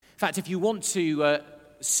fact, if you want to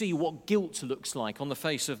see what guilt looks like on the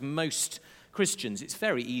face of most Christians, it's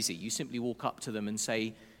very easy. You simply walk up to them and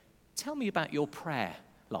say, tell me about your prayer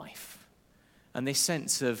life. And this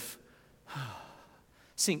sense of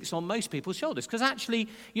sinks on most people's shoulders. Because actually,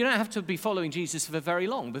 you don't have to be following Jesus for very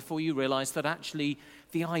long before you realize that actually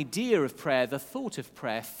the idea of prayer, the thought of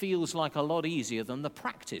prayer, feels like a lot easier than the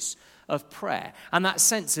practice of prayer. And that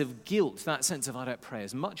sense of guilt, that sense of I don't pray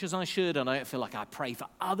as much as I should, and I don't feel like I pray for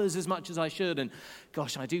others as much as I should, and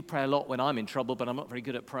gosh, I do pray a lot when I'm in trouble, but I'm not very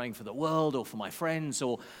good at praying for the world or for my friends,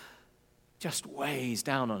 or just weighs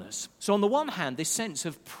down on us. So on the one hand, this sense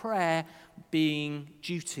of prayer being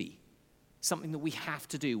duty, something that we have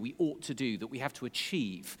to do, we ought to do, that we have to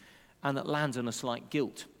achieve, and that lands on us like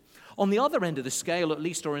guilt. On the other end of the scale, at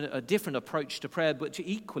least, or a different approach to prayer, but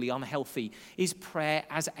equally unhealthy, is prayer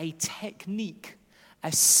as a technique,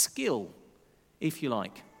 a skill, if you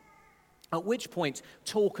like. At which point,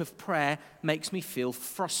 talk of prayer makes me feel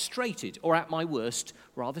frustrated, or at my worst,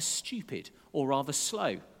 rather stupid, or rather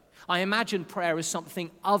slow. I imagine prayer as something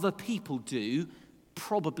other people do,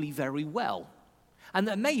 probably very well. And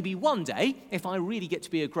that maybe one day, if I really get to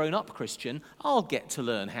be a grown-up Christian, I'll get to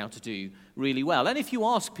learn how to do really well. And if you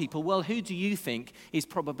ask people, well, who do you think is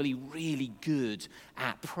probably really good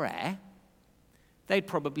at prayer? They'd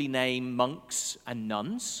probably name monks and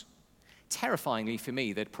nuns. Terrifyingly for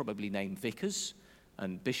me, they'd probably name vicars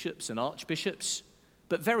and bishops and archbishops.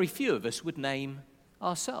 But very few of us would name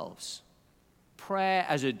ourselves. Prayer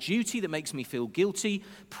as a duty that makes me feel guilty.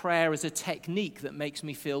 Prayer as a technique that makes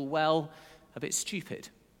me feel, well, a bit stupid.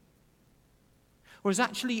 Whereas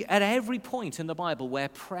actually at every point in the Bible where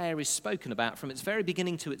prayer is spoken about, from its very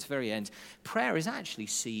beginning to its very end, prayer is actually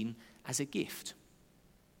seen as a gift.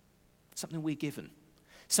 Something we're given.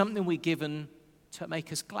 Something we're given to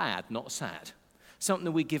make us glad, not sad.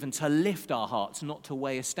 Something we're given to lift our hearts, not to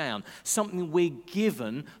weigh us down. Something we're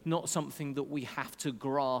given, not something that we have to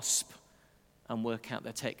grasp and work out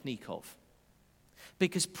the technique of.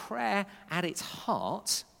 Because prayer at its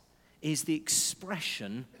heart is the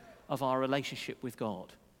expression of our relationship with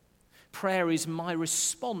God. Prayer is my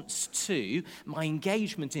response to, my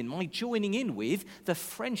engagement in, my joining in with the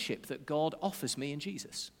friendship that God offers me in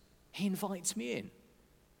Jesus. He invites me in.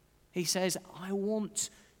 He says, I want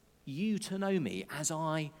you to know me as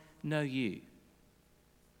I know you.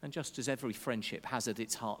 And just as every friendship has at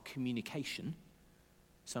its heart communication,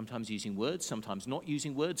 sometimes using words, sometimes not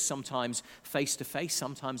using words, sometimes face-to-face,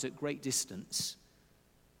 sometimes at great distance,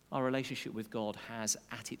 our relationship with God has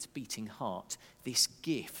at its beating heart this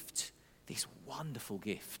gift, this wonderful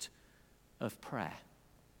gift of prayer.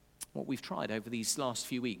 What we've tried over these last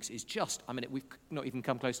few weeks is we've not even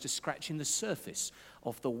come close to scratching the surface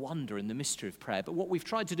of the wonder and the mystery of prayer. But what we've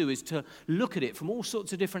tried to do is to look at it from all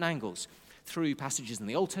sorts of different angles, through passages in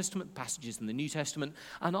the Old Testament, passages in the New Testament,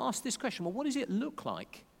 and ask this question, well, what does it look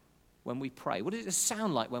like when we pray? What does it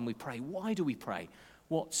sound like when we pray? Why do we pray?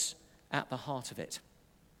 What's at the heart of it?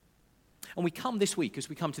 And we come this week, as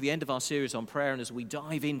we come to the end of our series on prayer, and as we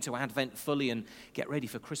dive into Advent fully and get ready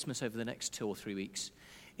for Christmas over the next 2 or 3 weeks,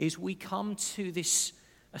 is we come to this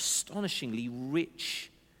astonishingly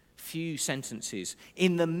rich few sentences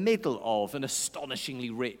in the middle of an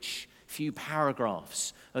astonishingly rich few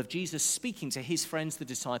paragraphs of Jesus speaking to his friends, the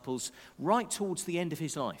disciples, right towards the end of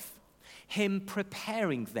his life. Him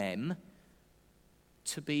preparing them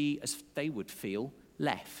to be, as they would feel,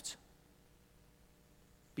 left.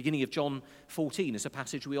 Beginning of John 14 is a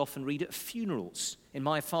passage we often read at funerals. In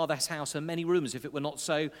my Father's house are many rooms. If it were not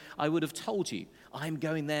so, I would have told you. I'm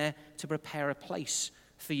going there to prepare a place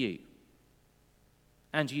for you.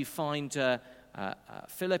 And you find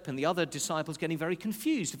Philip and the other disciples getting very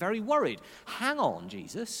confused, very worried. Hang on,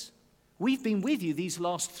 Jesus. We've been with you these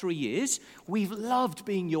last 3 years. We've loved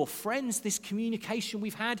being your friends, this communication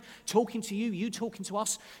we've had, talking to you, you talking to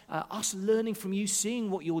us, us learning from you, seeing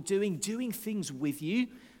what you're doing things with you.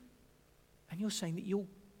 And you're saying that you're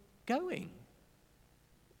going.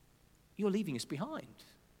 You're leaving us behind.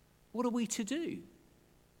 What are we to do?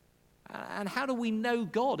 And how do we know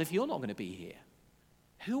God if you're not going to be here?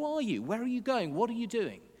 Who are you? Where are you going? What are you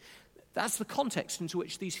doing? That's the context into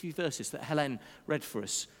which these few verses that Helen read for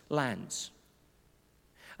us lands.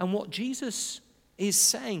 And what Jesus is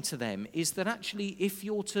saying to them is that actually if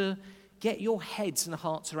you're to get your heads and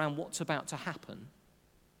hearts around what's about to happen,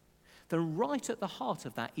 then right at the heart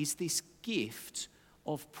of that is this gift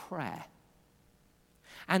of prayer.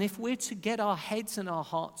 And if we're to get our heads and our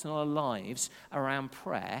hearts and our lives around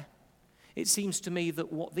prayer, it seems to me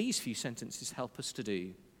that what these few sentences help us to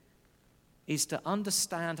do is to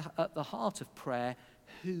understand at the heart of prayer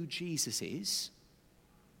who Jesus is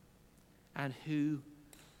and who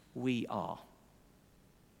we are.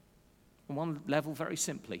 On one level, very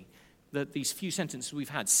simply, that these few sentences we've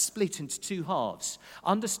had split into two halves.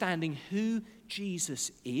 Understanding who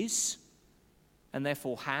Jesus is, and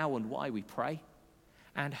therefore how and why we pray,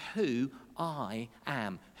 and who I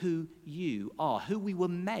am, who you are, who we were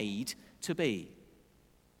made to be,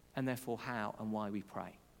 and therefore how and why we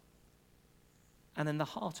pray. And in the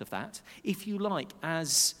heart of that, if you like,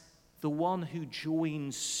 as the one who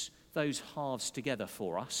joins those halves together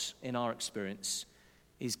for us in our experience,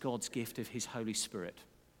 is God's gift of his Holy Spirit.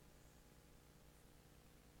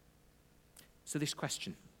 So this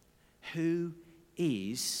question, who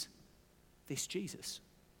is this Jesus?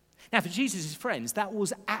 Now, for Jesus' friends, that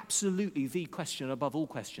was absolutely the question above all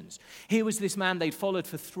questions. Here was this man they'd followed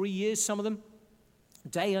for 3 years, some of them,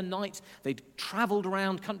 day and night. They'd traveled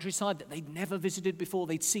around countryside that they'd never visited before.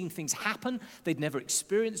 They'd seen things happen they'd never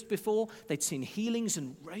experienced before. They'd seen healings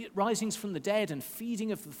and risings from the dead and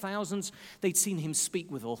feeding of the thousands. They'd seen him speak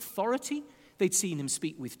with authority. They'd seen him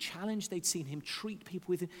speak with challenge. They'd seen him treat people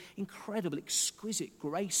with incredible, exquisite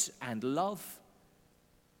grace and love.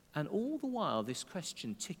 And all the while, this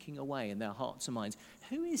question ticking away in their hearts and minds,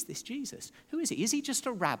 who is this Jesus? Who is he? Is he just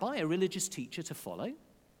a rabbi, a religious teacher to follow?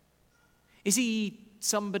 Is he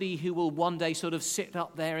somebody who will one day sort of sit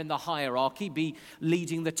up there in the hierarchy, be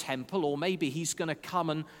leading the temple, or maybe he's going to come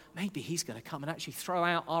and actually throw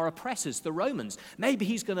out our oppressors, the Romans. Maybe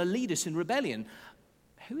he's going to lead us in rebellion.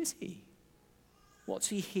 Who is he? What's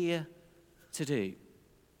he here to do?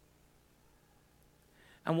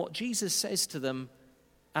 And what Jesus says to them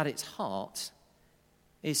at its heart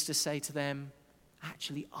is to say to them,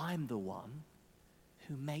 actually, I'm the one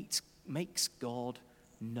who makes God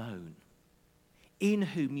known, in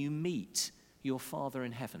whom you meet your Father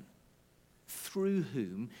in heaven, through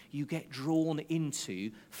whom you get drawn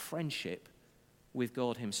into friendship with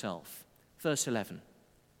God himself. Verse 11,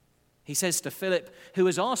 he says to Philip, who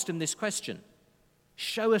has asked him this question,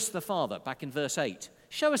 show us the Father, back in verse 8.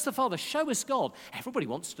 Show us the Father, show us God. Everybody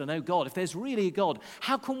wants to know God. If there's really a God,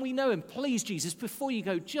 how can we know him? Please, Jesus, before you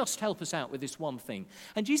go, just help us out with this one thing.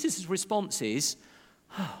 And Jesus' response is,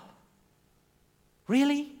 oh,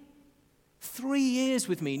 really? 3 years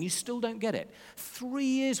with me and you still don't get it? 3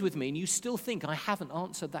 years with me and you still think I haven't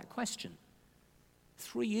answered that question?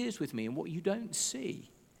 3 years with me and what you don't see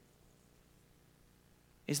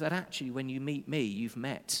is that actually when you meet me, you've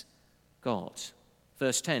met God.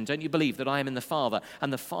 Verse 10, don't you believe that I am in the Father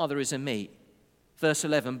and the Father is in me? Verse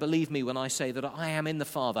 11, believe me when I say that I am in the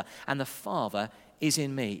Father and the Father is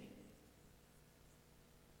in me.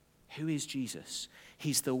 Who is Jesus?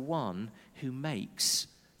 He's the one who makes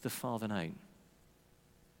the Father known.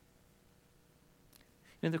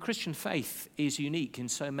 You know, the Christian faith is unique in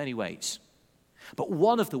so many ways. But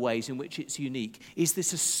one of the ways in which it's unique is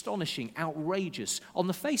this astonishing, outrageous, on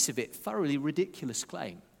the face of it, thoroughly ridiculous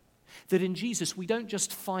claim that in Jesus we don't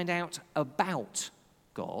just find out about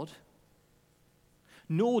God,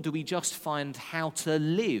 nor do we just find how to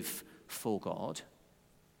live for God,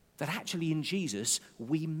 that actually in Jesus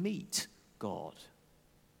we meet God.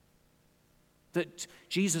 That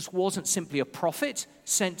Jesus wasn't simply a prophet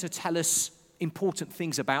sent to tell us important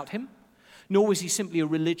things about him, nor was he simply a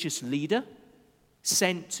religious leader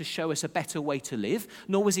sent to show us a better way to live,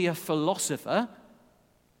 nor was he a philosopher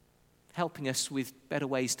helping us with better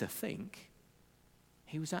ways to think.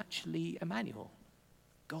 He was actually Emmanuel,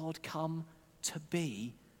 God come to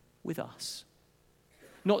be with us.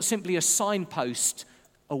 Not simply a signpost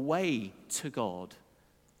away to God,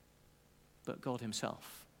 but God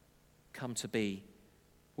himself come to be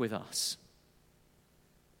with us.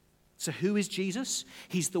 So who is Jesus?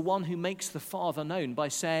 He's the one who makes the Father known by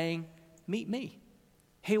saying, meet me.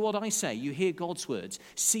 Hear what I say. You hear God's words.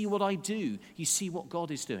 See what I do. You see what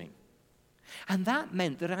God is doing. And that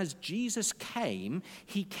meant that as Jesus came,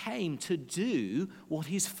 he came to do what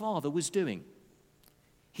his Father was doing.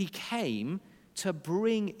 He came to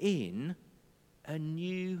bring in a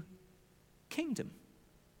new kingdom.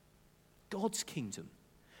 God's kingdom.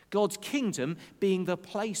 God's kingdom being the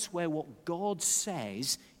place where what God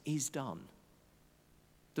says is done.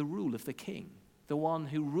 The rule of the king, the one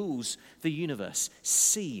who rules the universe,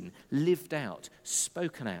 seen, lived out,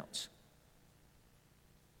 spoken out.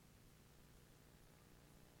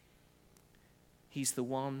 He's the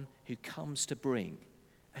one who comes to bring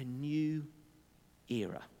a new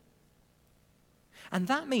era. And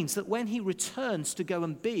that means that when he returns to go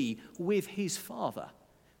and be with his Father,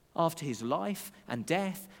 after his life and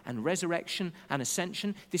death and resurrection and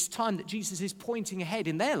ascension, this time that Jesus is pointing ahead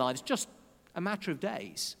in their lives, just a matter of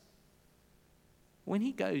days, when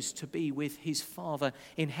he goes to be with his Father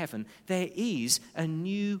in heaven, there is a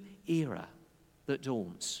new era that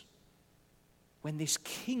dawns. When this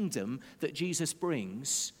kingdom that Jesus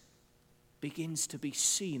brings begins to be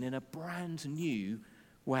seen in a brand new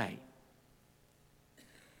way.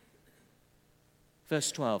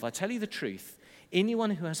 Verse 12, I tell you the truth,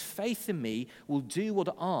 anyone who has faith in me will do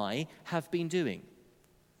what I have been doing.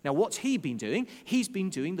 Now, what's he been doing? He's been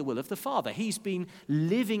doing the will of the Father. He's been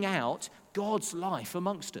living out God's life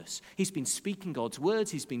amongst us. He's been speaking God's words.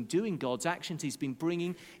 He's been doing God's actions. He's been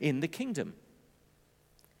bringing in the kingdom.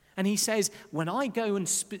 And he says, when I go and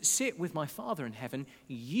sit with my Father in heaven,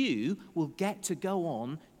 you will get to go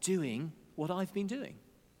on doing what I've been doing.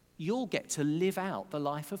 You'll get to live out the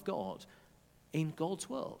life of God in God's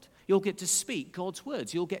world. You'll get to speak God's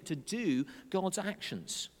words. You'll get to do God's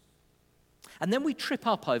actions. And then we trip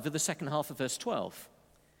up over the second half of verse 12.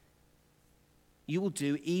 You will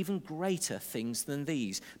do even greater things than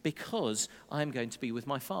these because I am going to be with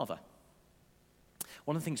my Father.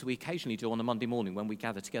 One of the things we occasionally do on a Monday morning when we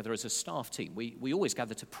gather together as a staff team, we always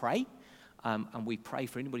gather to pray, and we pray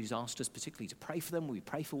for anybody who's asked us particularly to pray for them. We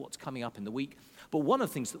pray for what's coming up in the week. But one of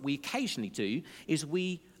the things that we occasionally do is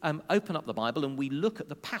we open up the Bible and we look at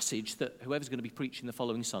the passage that whoever's going to be preaching the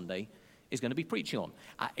following Sunday is going to be preaching on.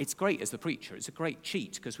 It's great as the preacher. It's a great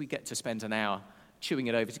cheat because we get to spend an hour chewing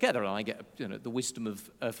it over together, and I get the wisdom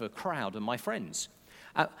of a crowd and my friends.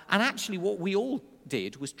 And actually what we all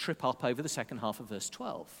did was trip up over the second half of verse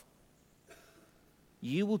 12.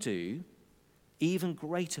 You will do even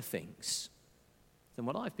greater things than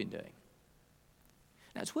what I've been doing.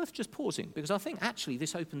 Now, it's worth just pausing because I think actually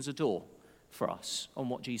this opens a door for us on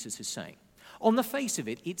what Jesus is saying. On the face of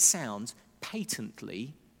it, it sounds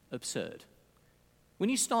patently absurd. When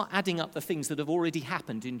you start adding up the things that have already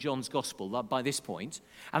happened in John's gospel by this point,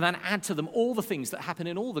 and then add to them all the things that happen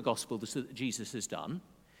in all the gospels that Jesus has done,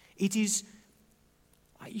 it is,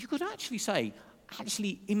 you could actually say,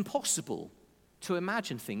 impossible to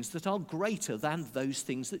imagine things that are greater than those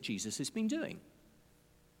things that Jesus has been doing.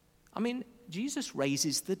 I mean, Jesus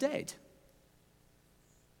raises the dead.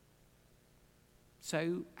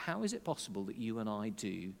 So how is it possible that you and I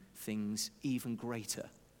do things even greater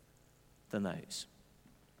than those?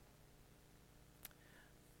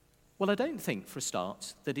 Well, I don't think, for a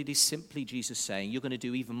start, that it is simply Jesus saying, you're going to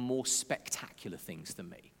do even more spectacular things than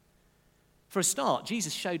me. For a start,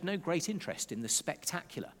 Jesus showed no great interest in the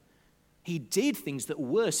spectacular. He did things that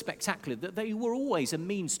were spectacular, that they were always a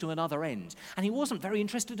means to another end. And he wasn't very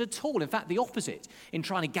interested at all. In fact, the opposite, in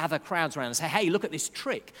trying to gather crowds around and say, hey, look at this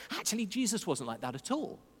trick. Actually, Jesus wasn't like that at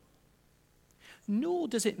all. Nor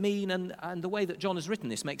does it mean, and the way that John has written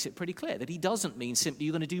this makes it pretty clear, that he doesn't mean simply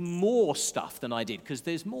you're going to do more stuff than I did because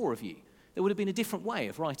there's more of you. There would have been a different way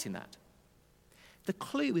of writing that. The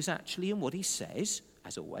clue is actually in what he says,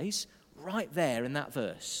 as always, right there in that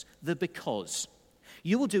verse, the because.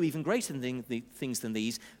 You will do even greater things than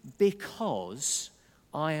these because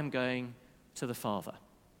I am going to the Father.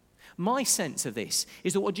 My sense of this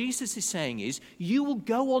is that what Jesus is saying is you will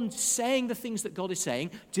go on saying the things that God is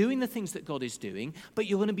saying, doing the things that God is doing, but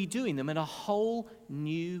you're going to be doing them in a whole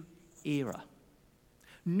new era.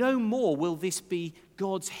 No more will this be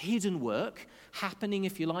God's hidden work happening,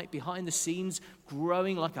 if you like, behind the scenes,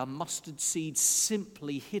 growing like a mustard seed,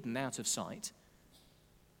 simply hidden out of sight.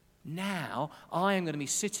 Now I am going to be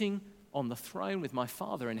sitting on the throne with my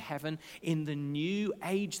Father in heaven in the new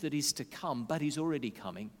age that is to come, but is already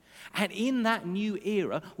coming. And in that new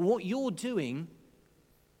era, what you're doing,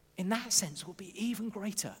 in that sense, will be even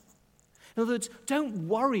greater. In other words, don't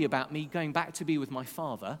worry about me going back to be with my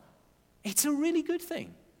Father. It's a really good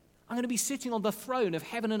thing. I'm going to be sitting on the throne of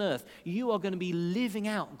heaven and earth. You are going to be living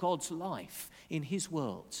out God's life in his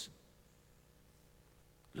world.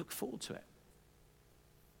 Look forward to it.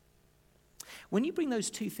 When you bring those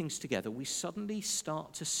two things together, we suddenly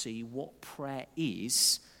start to see what prayer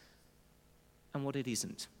is and what it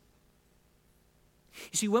isn't.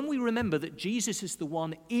 You see, when we remember that Jesus is the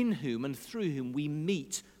one in whom and through whom we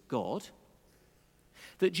meet God,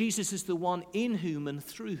 that Jesus is the one in whom and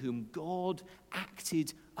through whom God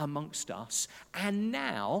acted amongst us, and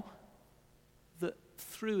now that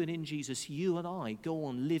through and in Jesus, you and I go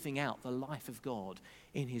on living out the life of God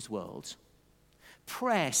in his world,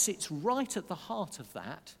 prayer sits right at the heart of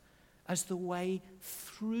that as the way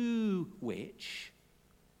through which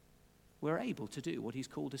we're able to do what he's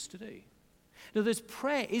called us to do. In other words,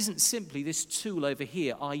 prayer isn't simply this tool over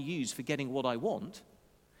here I use for getting what I want.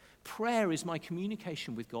 Prayer is my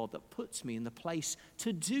communication with God that puts me in the place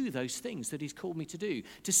to do those things that he's called me to do,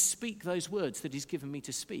 to speak those words that he's given me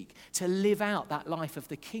to speak, to live out that life of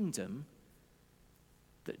the kingdom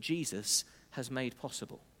that Jesus has made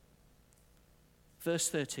possible. Verse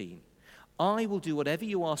 13, I will do whatever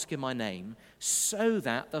you ask in my name, so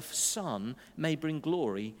that the Son may bring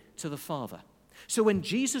glory to the Father. So when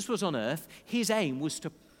Jesus was on earth, his aim was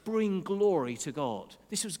to bring glory to God.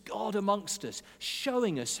 This was God amongst us,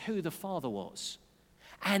 showing us who the Father was.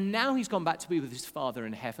 And now he's gone back to be with his Father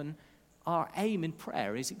in heaven. Our aim in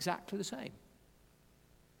prayer is exactly the same.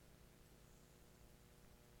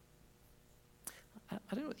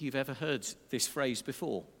 I don't know if you've ever heard this phrase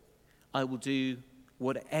before. I will do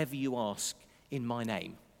whatever you ask in my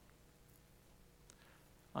name.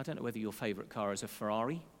 I don't know whether your favorite car is a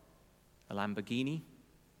Ferrari, a Lamborghini,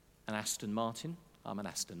 an Aston Martin. I'm an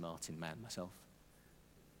Aston Martin man myself.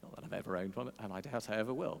 Not that I've ever owned one, and I doubt I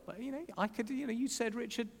ever will. But, I could, you said,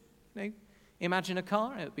 Richard, imagine a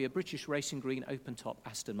car. It would be a British racing green open-top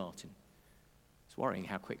Aston Martin. It's worrying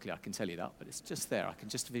how quickly I can tell you that, but it's just there. I can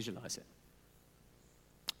just visualize it.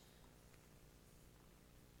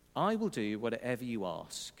 I will do whatever you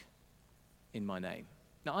ask in my name.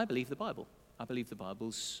 Now, I believe the Bible. I believe the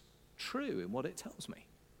Bible's true in what it tells me.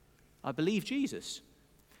 I believe Jesus.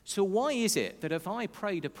 So why is it that if I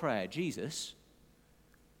prayed a prayer, Jesus,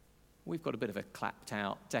 we've got a bit of a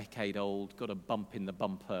clapped-out, decade-old, got a bump in the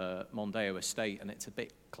bumper Mondeo estate, and it's a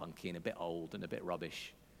bit clunky and a bit old and a bit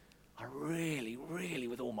rubbish. I really, really,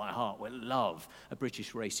 with all my heart, would love a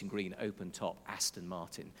British racing green open-top Aston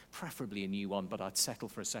Martin, preferably a new one, but I'd settle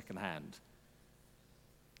for a second-hand.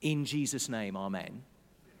 In Jesus' name, amen.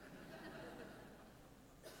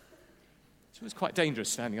 So it's quite dangerous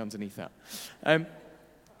standing underneath that.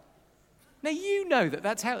 Now, you know that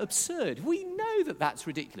that's how absurd. We know that that's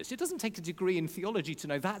ridiculous. It doesn't take a degree in theology to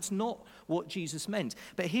know that's not what Jesus meant.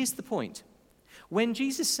 But here's the point. When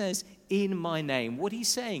Jesus says, in my name, what he's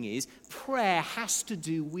saying is prayer has to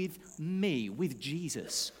do with me, with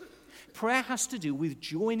Jesus. Prayer has to do with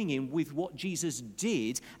joining in with what Jesus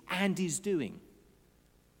did and is doing.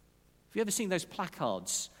 Have you ever seen those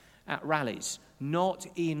placards at rallies? Not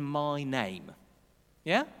in my name.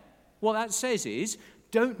 Yeah? What that says is,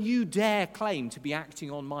 don't you dare claim to be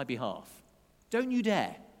acting on my behalf. Don't you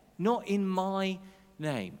dare. Not in my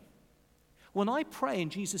name. When I pray in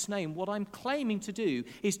Jesus' name, what I'm claiming to do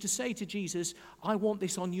is to say to Jesus, I want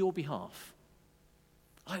this on your behalf.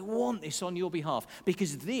 I want this on your behalf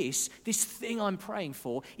because this thing I'm praying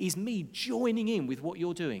for is me joining in with what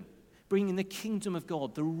you're doing, bringing the kingdom of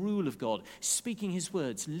God, the rule of God, speaking his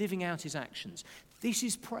words, living out his actions. This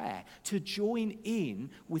is prayer, to join in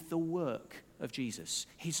with the work of Jesus,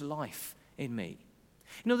 his life in me.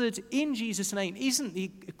 In other words, in Jesus' name isn't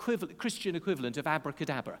the Christian equivalent of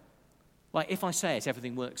abracadabra. Like, if I say it,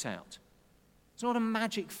 everything works out. It's not a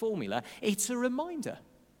magic formula. It's a reminder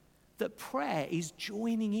that prayer is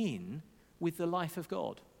joining in with the life of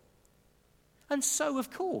God. And so,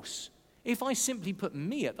 of course, if I simply put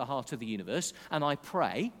me at the heart of the universe and I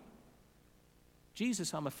pray,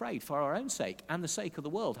 Jesus, I'm afraid, for our own sake and the sake of the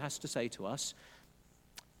world, has to say to us,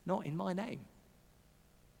 not in my name.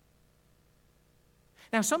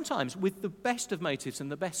 Now, sometimes, with the best of motives and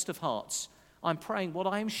the best of hearts, I'm praying what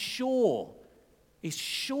I am sure is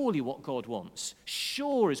surely what God wants,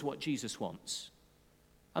 sure is what Jesus wants.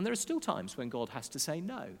 And there are still times when God has to say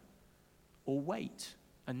no, or wait,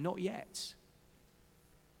 and not yet.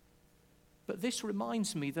 But this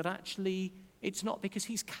reminds me that actually it's not because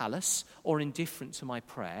he's callous or indifferent to my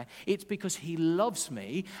prayer. It's because he loves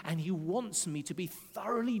me and he wants me to be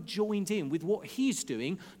thoroughly joined in with what he's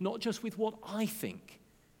doing, not just with what I think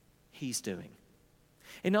he's doing.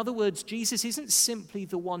 In other words, Jesus isn't simply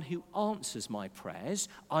the one who answers my prayers,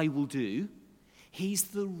 I will do. He's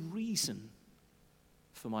the reason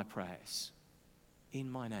for my prayers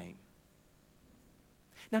in my name.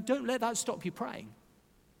 Now, don't let that stop you praying.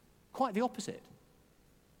 Quite the opposite.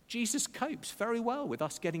 Jesus copes very well with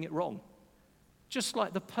us getting it wrong. Just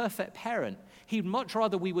like the perfect parent, he'd much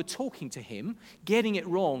rather we were talking to him, getting it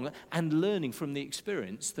wrong, and learning from the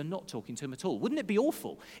experience than not talking to him at all. Wouldn't it be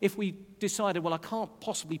awful if we decided, well, I can't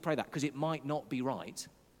possibly pray that because it might not be right?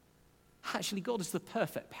 Actually, God is the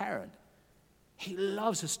perfect parent. He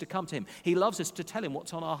loves us to come to him. He loves us to tell him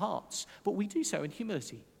what's on our hearts. But we do so in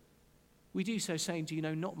humility. We do so saying, do you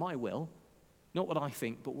know, not my will, not what I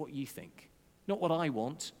think, but what you think. Not what I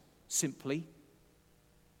want, simply,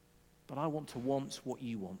 but I want to want what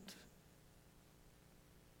you want.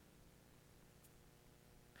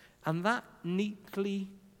 And that neatly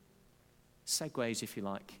segues, if you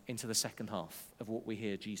like, into the second half of what we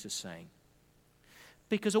hear Jesus saying.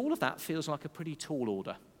 Because all of that feels like a pretty tall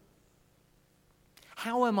order.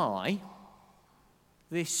 How am I,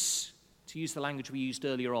 this, to use the language we used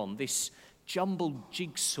earlier on, this jumbled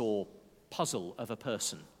jigsaw puzzle of a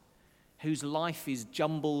person whose life is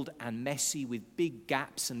jumbled and messy with big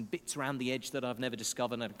gaps and bits around the edge that I've never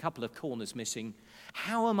discovered and a couple of corners missing,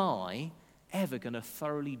 how am I ever going to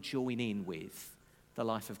thoroughly join in with the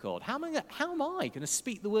life of God? How am I going to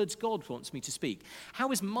speak the words God wants me to speak?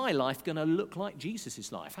 How is my life going to look like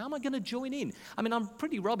Jesus' life? How am I going to join in? I mean, I'm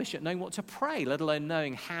pretty rubbish at knowing what to pray, let alone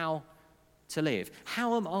knowing how to live.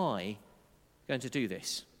 How am I going to do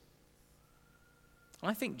this?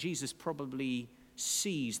 I think Jesus probably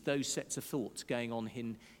sees those sets of thoughts going on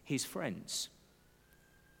in his friends.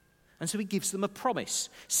 And so he gives them a promise.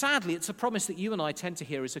 Sadly, it's a promise that you and I tend to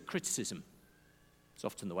hear as a criticism. It's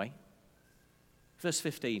often the way. Verse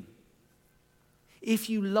 15. If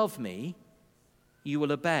you love me, you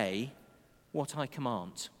will obey what I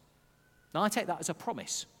command. Now, I take that as a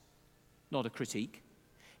promise, not a critique.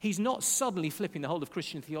 He's not suddenly flipping the whole of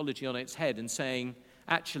Christian theology on its head and saying,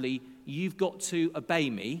 actually, you've got to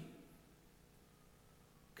obey me,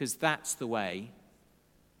 because that's the way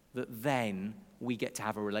that then we get to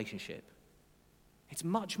have a relationship. It's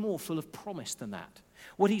much more full of promise than that.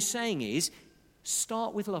 What he's saying is,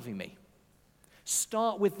 start with loving me.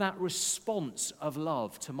 Start with that response of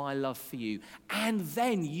love to my love for you, and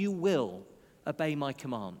then you will obey my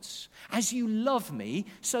commands. As you love me,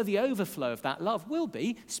 so the overflow of that love will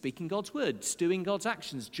be speaking God's words, doing God's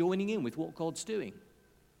actions, joining in with what God's doing.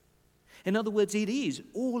 In other words, it is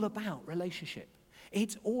all about relationship.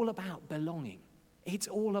 It's all about belonging. It's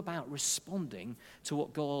all about responding to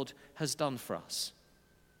what God has done for us.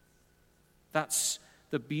 That's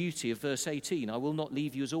the beauty of verse 18. I will not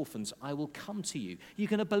leave you as orphans. I will come to you. You're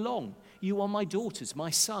going to belong. You are my daughters,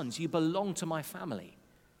 my sons. You belong to my family.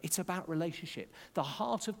 It's about relationship. The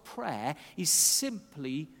heart of prayer is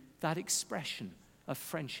simply that expression of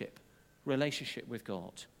friendship, relationship with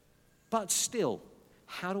God. But still,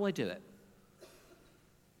 how do I do it?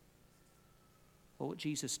 Well, what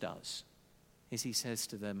Jesus does is he says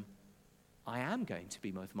to them, I am going to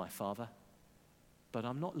be with my Father, but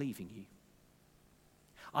I'm not leaving you.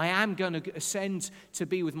 I am going to ascend to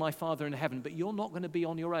be with my Father in heaven, but you're not going to be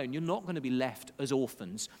on your own. You're not going to be left as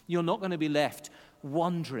orphans. You're not going to be left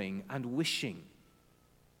wondering and wishing,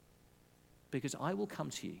 because I will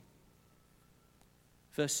come to you.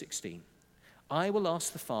 Verse 16, I will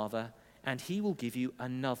ask the Father, and he will give you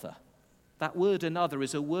another. That word another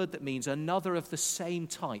is a word that means another of the same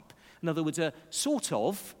type. In other words, a sort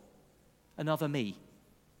of another me.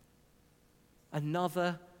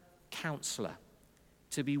 Another counselor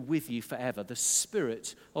to be with you forever, the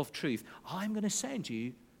Spirit of truth. I'm going to send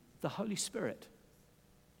you the Holy Spirit.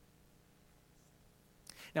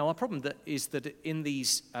 Now, our problem is that in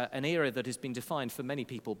an era that has been defined for many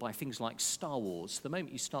people by things like Star Wars, the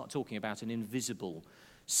moment you start talking about an invisible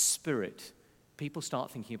spirit, people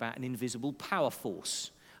start thinking about an invisible power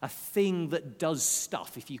force, a thing that does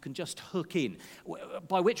stuff if you can just hook in,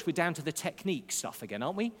 by which we're down to the technique stuff again,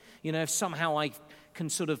 aren't we? You know, if somehow I can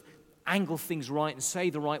sort of angle things right and say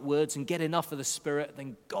the right words and get enough of the Spirit,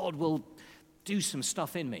 then God will do some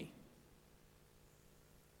stuff in me.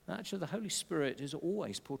 Actually, the Holy Spirit is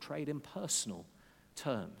always portrayed in personal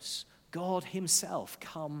terms. God himself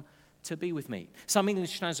come to be with me. Some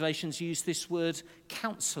English translations use this word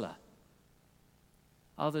counselor.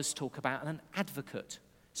 Others talk about an advocate.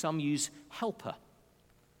 Some use helper.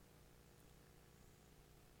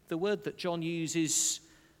 The word that John uses,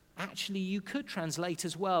 actually, you could translate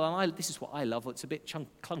as well, and this is what I love. It's a bit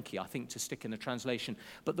clunky, I think, to stick in a translation,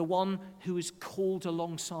 but the one who is called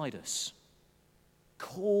alongside us.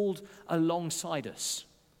 Called alongside us.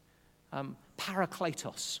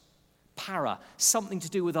 Parakletos. Para, something to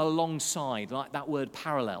do with alongside, like that word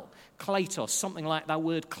parallel. Kletos, something like that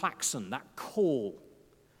word klaxon, that call.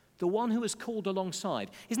 The one who is called alongside.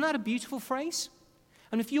 Isn't that a beautiful phrase?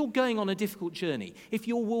 And if you're going on a difficult journey, if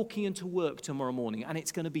you're walking into work tomorrow morning and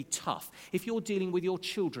it's going to be tough, if you're dealing with your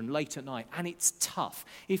children late at night and it's tough,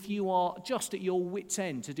 if you are just at your wit's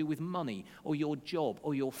end to do with money or your job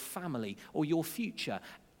or your family or your future,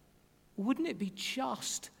 wouldn't it be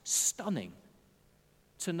just stunning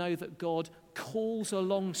to know that God calls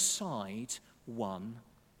alongside one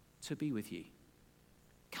to be with you?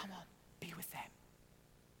 Come on, be with them.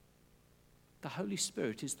 The Holy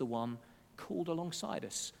Spirit is the one called alongside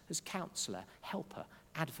us as counselor, helper,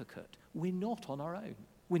 advocate. We're not on our own.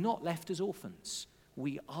 We're not left as orphans.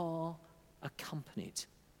 We are accompanied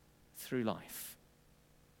through life.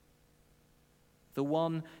 The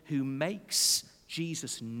one who makes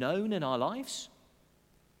Jesus known in our lives,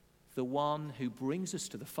 the one who brings us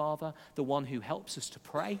to the Father, the one who helps us to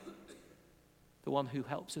pray, the one who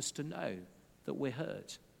helps us to know that we're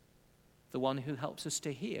heard, the one who helps us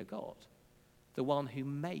to hear God, the one who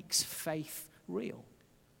makes faith real.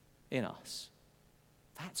 in us.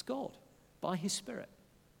 That's God by his Spirit,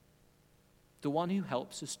 the one who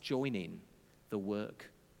helps us join in the work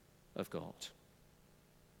of God.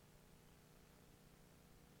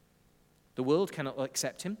 The world cannot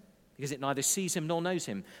accept him because it neither sees him nor knows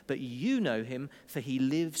him, but you know him, for he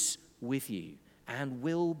lives with you and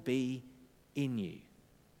will be in you.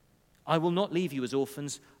 I will not leave you as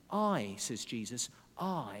orphans. I, says Jesus,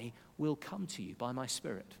 I will come to you by my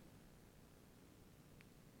Spirit.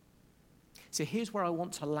 So here's where I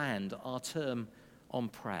want to land our term on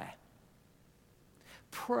prayer.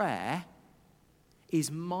 Prayer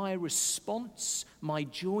is my response, my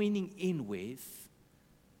joining in with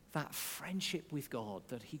that friendship with God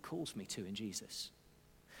that he calls me to in Jesus.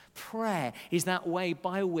 Prayer is that way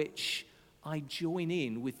by which I join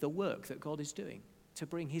in with the work that God is doing to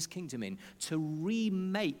bring his kingdom in, to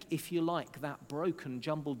remake, if you like, that broken,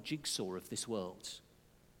 jumbled jigsaw of this world,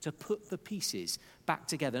 to put the pieces back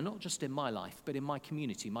together, not just in my life, but in my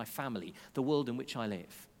community, my family, the world in which I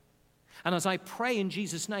live. And as I pray in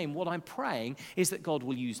Jesus' name, what I'm praying is that God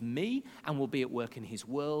will use me and will be at work in his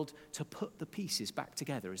world to put the pieces back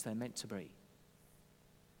together as they're meant to be.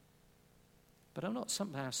 But I'm not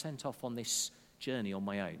somehow sent off on this journey on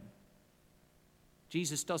my own.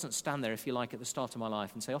 Jesus doesn't stand there, if you like, at the start of my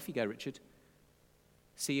life and say, off you go, Richard.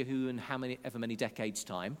 See you who and ever many decades'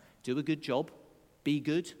 time. Do a good job. Be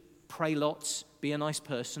good. Pray lots. Be a nice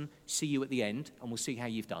person. See you at the end, and we'll see how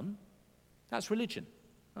you've done. That's religion.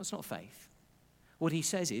 That's not faith. What he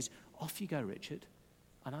says is, off you go, Richard,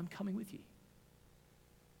 and I'm coming with you.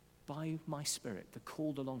 By my Spirit, the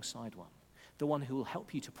called alongside one, the one who will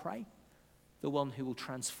help you to pray, the one who will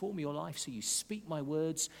transform your life so you speak my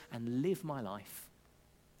words and live my life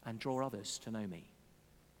and draw others to know me.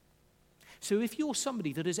 So if you're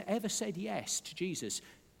somebody that has ever said yes to Jesus,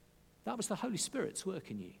 that was the Holy Spirit's work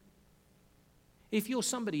in you. If you're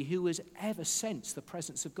somebody who has ever sensed the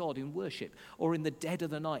presence of God in worship, or in the dead of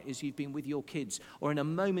the night as you've been with your kids, or in a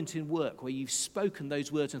moment in work where you've spoken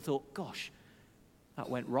those words and thought, gosh, that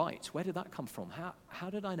went right. Where did that come from? How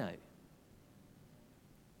did I know?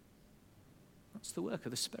 That's the work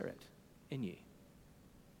of the Spirit in you.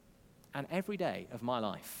 And every day of my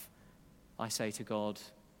life, I say to God,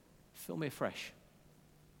 fill me afresh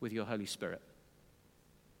with your Holy Spirit.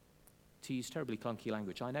 To use terribly clunky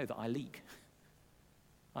language, I know that I leak.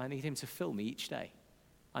 I need him to fill me each day.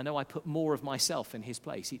 I know I put more of myself in his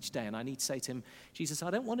place each day, and I need to say to him, Jesus, I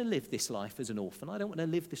don't want to live this life as an orphan. I don't want to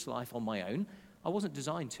live this life on my own. I wasn't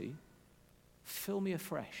designed to. Fill me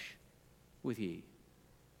afresh with you.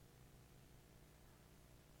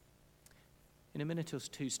 In a minute or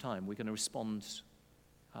two's time, we're going to respond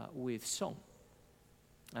with song.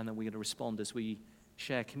 And then we're going to respond as we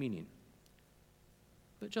share communion.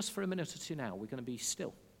 But just for a minute or two now, we're going to be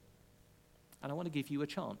still. And I want to give you a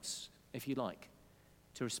chance, if you like,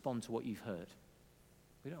 to respond to what you've heard.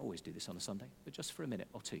 We don't always do this on a Sunday, but just for a minute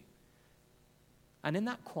or two. And in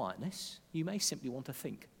that quietness, you may simply want to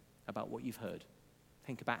think about what you've heard.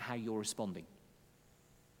 Think about how you're responding.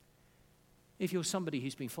 If you're somebody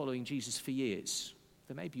who's been following Jesus for years,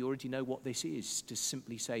 then maybe you already know what this is, to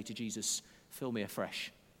simply say to Jesus, fill me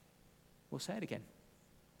afresh. We'll say it again.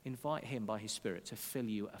 Invite him by his Spirit to fill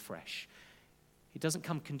you afresh. It doesn't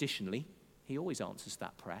come conditionally. He always answers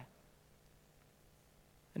that prayer.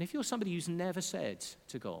 And if you're somebody who's never said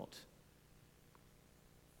to God,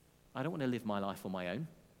 I don't want to live my life on my own.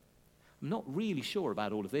 I'm not really sure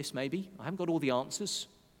about all of this, maybe. I haven't got all the answers.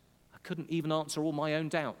 I couldn't even answer all my own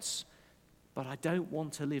doubts. But I don't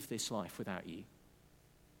want to live this life without you.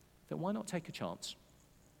 Then why not take a chance?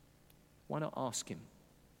 Why not ask him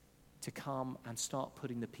to come and start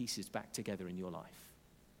putting the pieces back together in your life,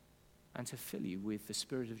 and to fill you with the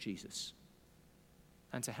Spirit of Jesus,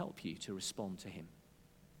 and to help you to respond to him?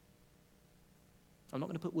 I'm not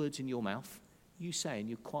going to put words in your mouth. You say in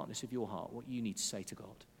your quietness of your heart what you need to say to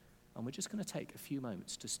God. And we're just going to take a few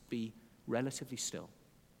moments to be relatively still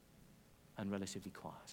and relatively quiet.